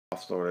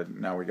offloaded.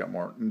 Now we got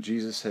more. And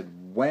Jesus said,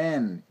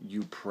 when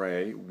you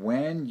pray,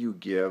 when you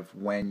give,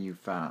 when you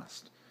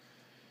fast.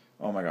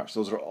 Oh my gosh,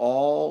 those are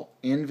all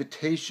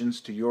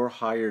invitations to your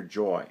higher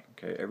joy.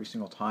 Okay, every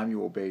single time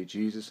you obey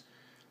Jesus,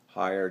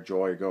 higher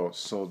joy goes.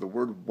 So the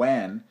word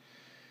when,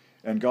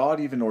 and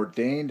God even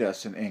ordained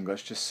us in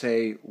English to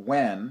say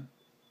when,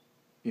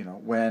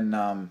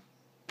 when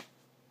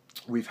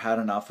we've had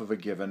enough of a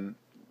given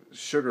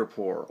sugar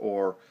pour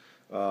or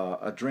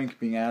a drink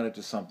being added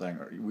to something.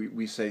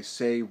 We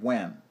say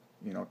when.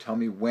 Tell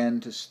me when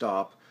to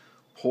stop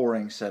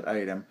pouring said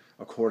item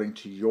according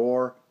to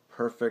your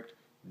perfect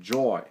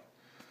joy.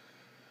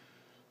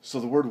 So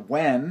the word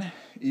when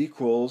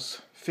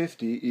equals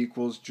 50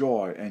 equals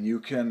joy. And you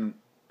can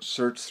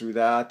search through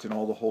that in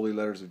all the holy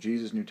letters of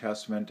Jesus, New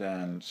Testament,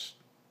 and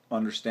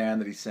understand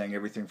that he's saying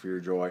everything for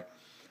your joy.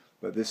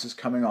 But this is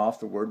coming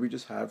off the word we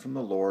just had from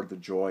the Lord, the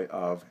joy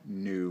of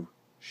new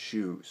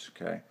shoes.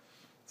 Okay?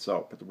 So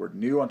put the word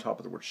new on top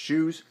of the word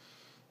shoes.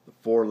 The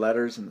 4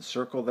 letters in the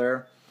circle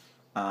there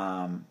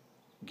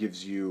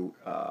gives you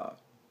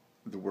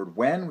the word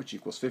when, which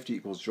equals 50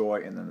 equals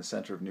joy, and then the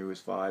center of new is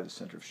 5, the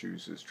center of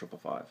shoes is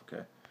 555,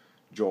 okay?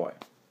 Joy.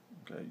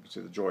 Okay, you can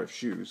say the joy of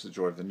shoes, the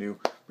joy of the new,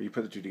 but you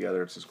put the two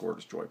together, it's this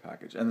gorgeous joy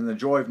package. And then the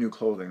joy of new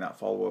clothing, that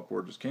follow-up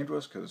word just came to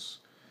us because,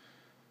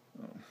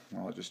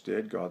 well, it just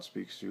did. God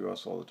speaks to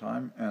us all the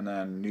time. And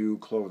then new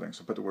clothing.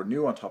 So put the word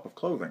new on top of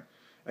clothing.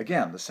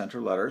 Again, the center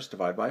letters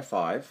divide by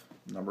 5,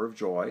 number of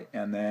joy,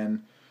 and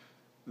then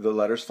the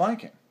letters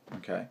flanking,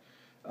 okay?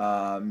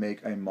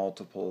 Make a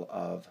multiple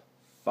of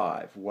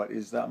 5. What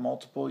is that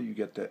multiple? You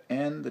get the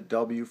N, the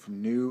W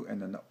from new,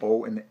 and then the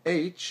O and the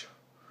H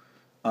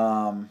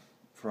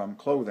from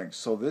clothing.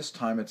 So this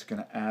time it's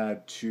going to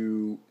add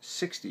to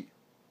 60.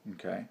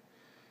 Okay,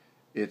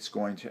 it's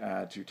going to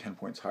add to 10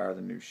 points higher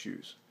than new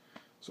shoes.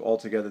 So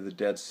altogether, the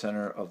dead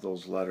center of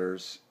those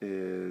letters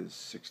is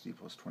 60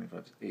 plus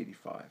 25 is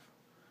 85.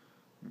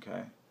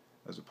 Okay,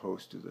 as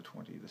opposed to the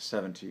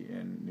 70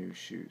 in new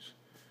shoes.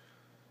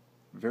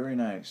 Very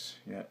nice.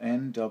 Yeah,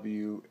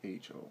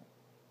 NWHO.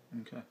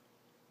 Okay.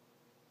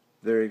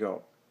 There you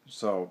go.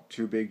 So,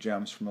 2 big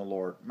gems from the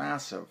Lord.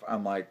 Massive.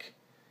 I'm like,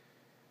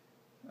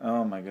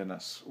 oh my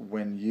goodness.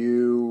 When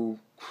you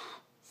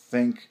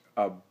think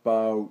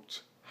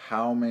about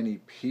how many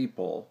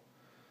people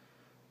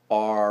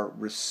are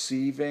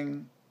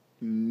receiving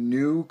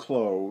new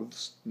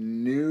clothes,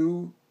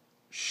 new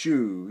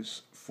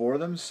shoes for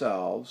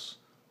themselves,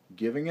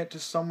 giving it to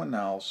someone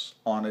else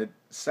on a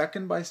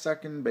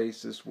second-by-second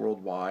basis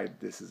worldwide,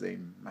 this is a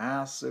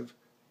massive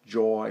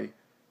joy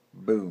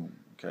boom,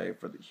 okay,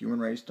 for the human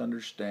race to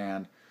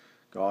understand.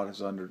 God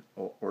has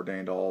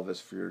ordained all of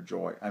this for your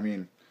joy. I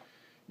mean,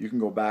 you can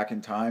go back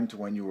in time to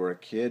when you were a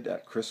kid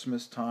at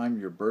Christmas time,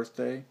 your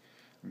birthday,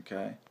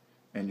 okay,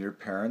 and your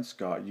parents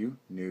got you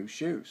new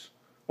shoes,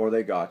 or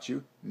they got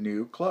you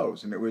new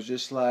clothes, and it was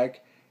just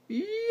like,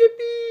 yippee!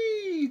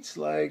 It's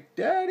like,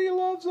 Daddy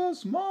loves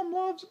us, Mom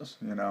loves us,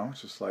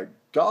 it's just like,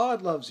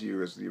 God loves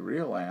you is the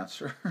real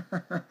answer.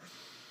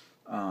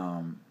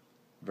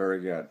 Very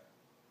good.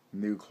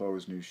 New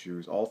clothes, new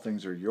shoes. All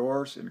things are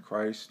yours in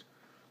Christ.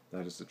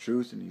 That is the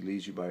truth, and he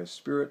leads you by his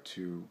Spirit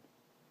to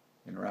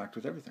interact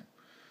with everything.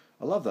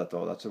 I love that,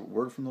 though. That's a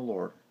word from the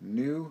Lord.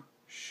 New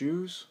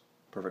shoes,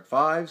 perfect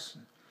 5s,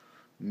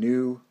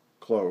 new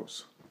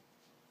clothes.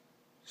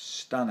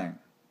 Stunning.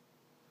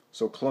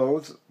 So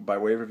clothes, by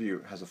way of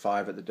review, has a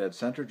 5 at the dead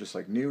center, just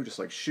like new, just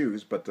like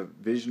shoes, but the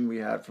vision we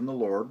had from the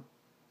Lord,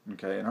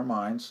 okay, in our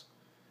minds,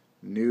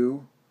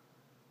 new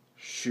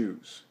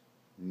shoes.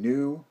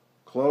 New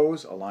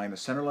clothes, align the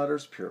center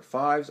letters, pure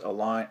 5s,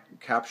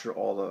 capture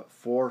all the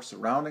 4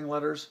 surrounding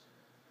letters,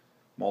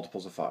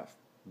 multiples of 5.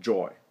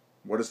 Joy.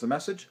 What is the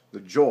message?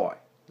 The joy.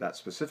 That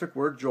specific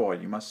word joy,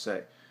 you must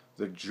say.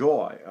 The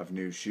joy of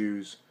new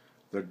shoes,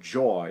 the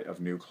joy of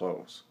new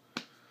clothes.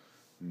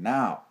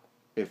 Now,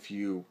 if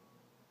you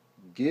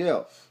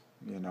give,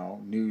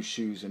 new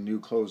shoes and new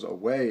clothes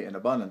away in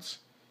abundance,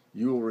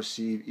 you will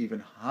receive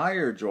even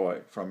higher joy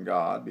from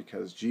God,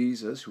 because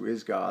Jesus, who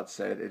is God,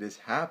 said it is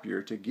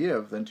happier to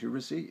give than to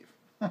receive.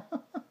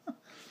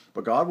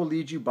 But God will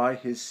lead you by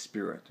his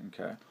Spirit,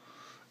 okay?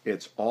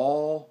 It's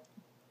all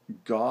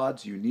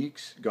God's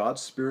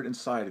Spirit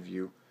inside of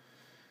you,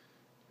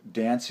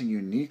 dancing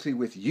uniquely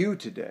with you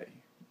today,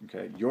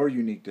 okay? Your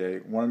unique day.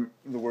 One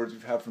of the words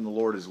we've had from the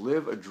Lord is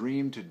live a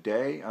dream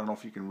today. I don't know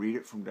if you can read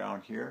it from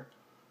down here.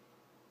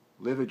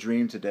 Live a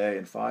dream today,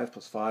 and 5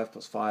 plus 5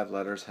 plus 5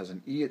 letters has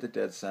an E at the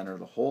dead center.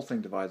 The whole thing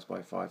divides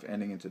by 5,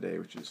 ending in today,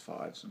 which is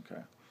 5s,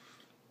 okay?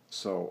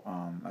 So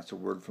that's a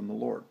word from the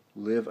Lord.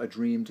 Live a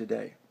dream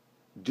today.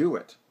 Do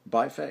it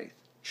by faith.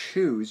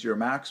 Choose your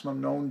maximum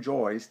known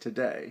joys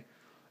today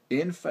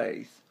in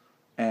faith,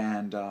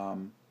 and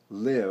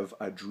live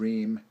a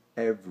dream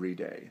every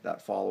day.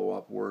 That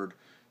follow-up word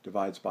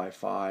divides by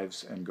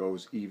 5s and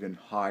goes even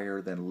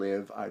higher than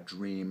live a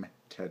dream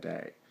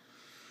today.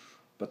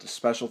 But the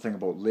special thing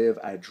about live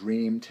a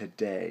dream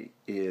today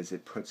is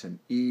it puts an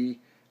E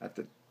at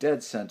the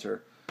dead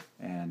center,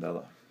 and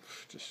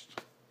just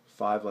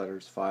 5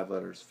 letters, 5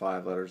 letters,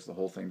 5 letters. The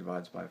whole thing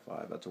divides by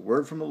 5. That's a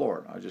word from the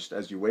Lord.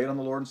 As you wait on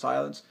the Lord in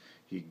silence,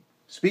 He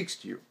speaks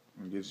to you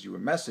and gives you a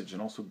message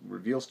and also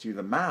reveals to you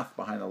the math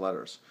behind the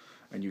letters.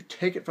 And you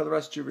take it for the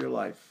rest of your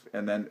life,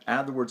 and then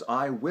add the words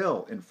 "I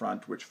will" in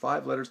front, which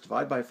 5 letters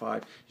divide by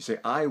 5. You say,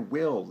 "I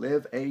will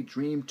live a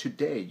dream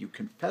today." You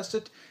confess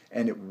it,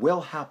 and it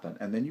will happen,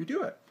 and then you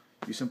do it.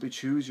 You simply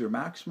choose your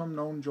maximum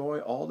known joy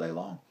all day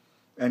long,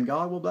 and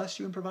God will bless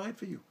you and provide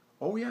for you.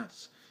 Oh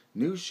yes,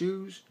 new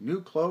shoes,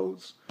 new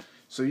clothes.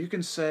 So you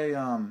can say,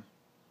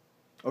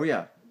 "Oh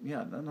yeah,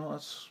 no,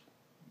 that's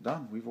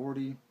done. We've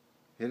already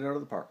hit it out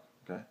of the park."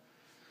 Okay.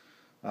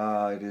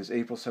 It is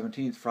April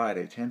 17th,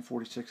 Friday,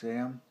 10:46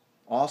 a.m.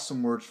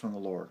 Awesome words from the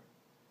Lord.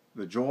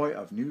 The joy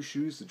of new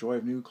shoes, the joy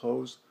of new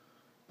clothes.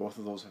 Both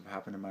of those have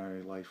happened in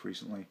my life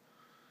recently.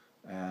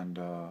 And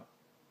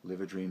live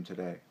a dream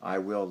today. I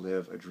will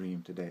live a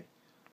dream today.